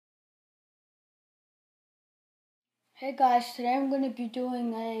Hey guys, today I'm going to be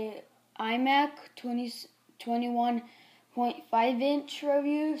doing a Imac 21.5 inch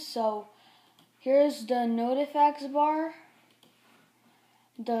review. So here's the notifications bar,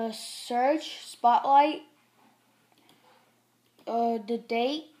 the search spotlight, the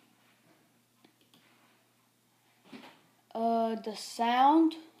date, the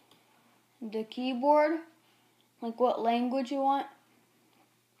sound, the keyboard, like what language you want,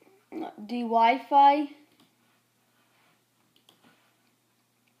 the Wi-Fi,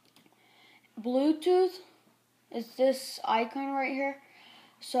 Bluetooth is this icon right here.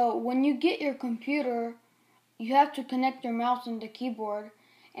 So when you get your computer, you have to connect your mouse and the keyboard.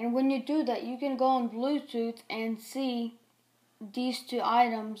 And when you do that, you can go on Bluetooth and see these two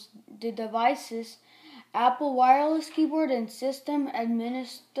items, the devices, Apple wireless keyboard and system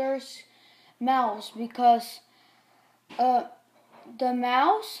administers mouse, because the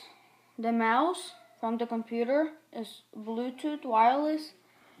mouse from the computer is Bluetooth wireless,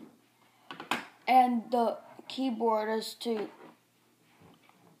 and the keyboard is too.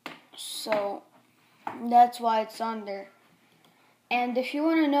 So that's why it's on there. And if you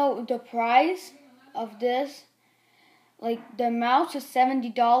want to know the price of this, like the mouse is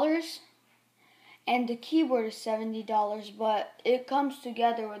 $70 and the keyboard is $70, but it comes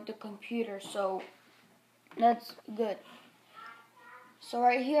together with the computer, so that's good. So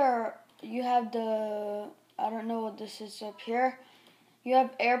right here you have the, I don't know what this is up here. You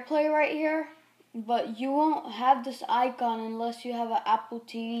have AirPlay right here, but you won't have this icon unless you have an Apple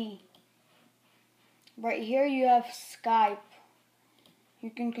TV. Right here you have Skype. You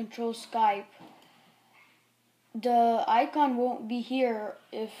can control Skype. The icon won't be here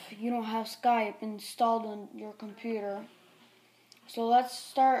if you don't have Skype installed on your computer. So let's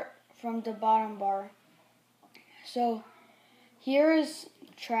start from the bottom bar. So here is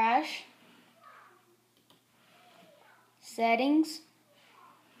trash, settings,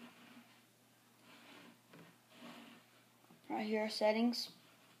 right here settings,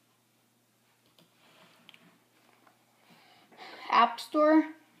 App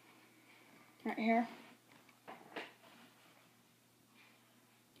Store, right here,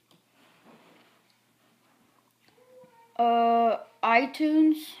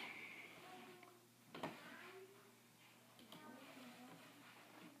 iTunes,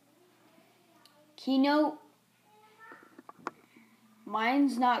 Keynote.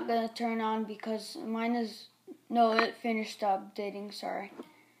 Mine's not gonna turn on because mine is, no, it finished updating, sorry.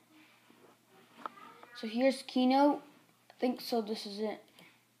 So here's Keynote. I think so, this is it.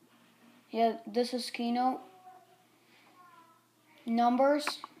 Yeah, this is Keynote.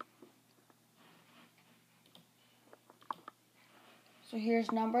 Numbers. So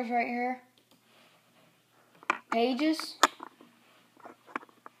here's numbers right here. Pages.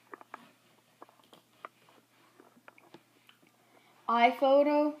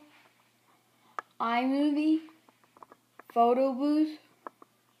 iPhoto, iMovie, Photo Booth,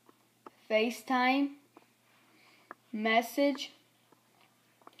 FaceTime, Message,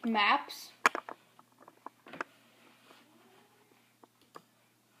 Maps,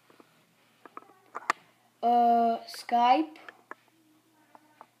 Skype,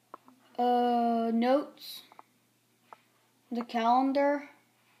 Notes, the calendar,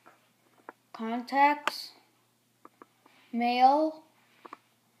 contacts, Mail,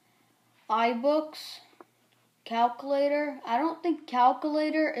 iBooks, calculator. I don't think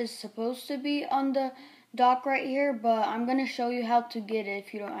calculator is supposed to be on the dock right here, but I'm going to show you how to get it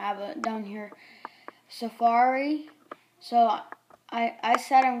if you don't have it down here. Safari. So I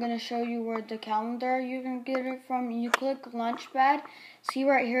said I'm going to show you where the calendar you can get it from. You click Launchpad. See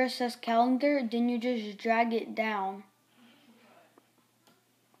right here it says calendar, then you just drag it down.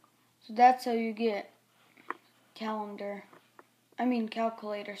 So that's how you get calendar. I mean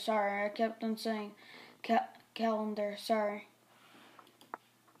calculator, sorry. I kept on saying calendar, sorry.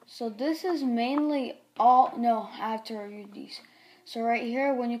 So this is mainly all, no, I have to review these. So right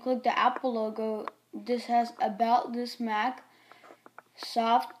here, when you click the Apple logo, this has About This Mac,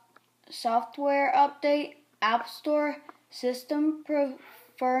 Software Update, App Store, System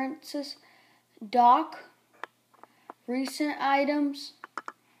Preferences, Dock, Recent Items,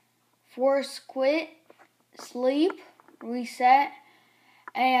 Force Quit, Sleep, Reset,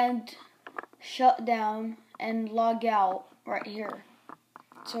 and Shut Down and Log Out right here.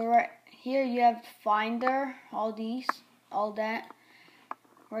 So right here you have Finder, all these, all that.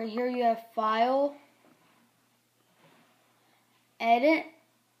 Right here you have File, Edit,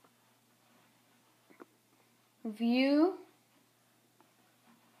 View,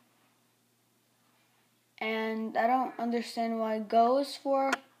 and I don't understand why Go is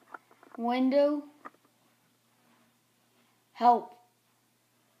for Window, help.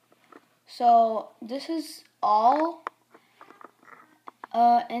 So this is all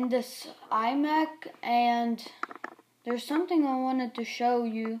in this iMac, and there's something I wanted to show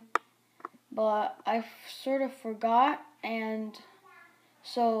you, but I sort of forgot. And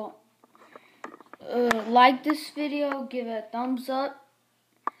so like this video, give it a thumbs up,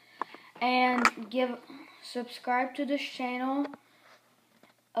 and subscribe to this channel.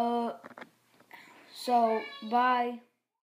 So bye.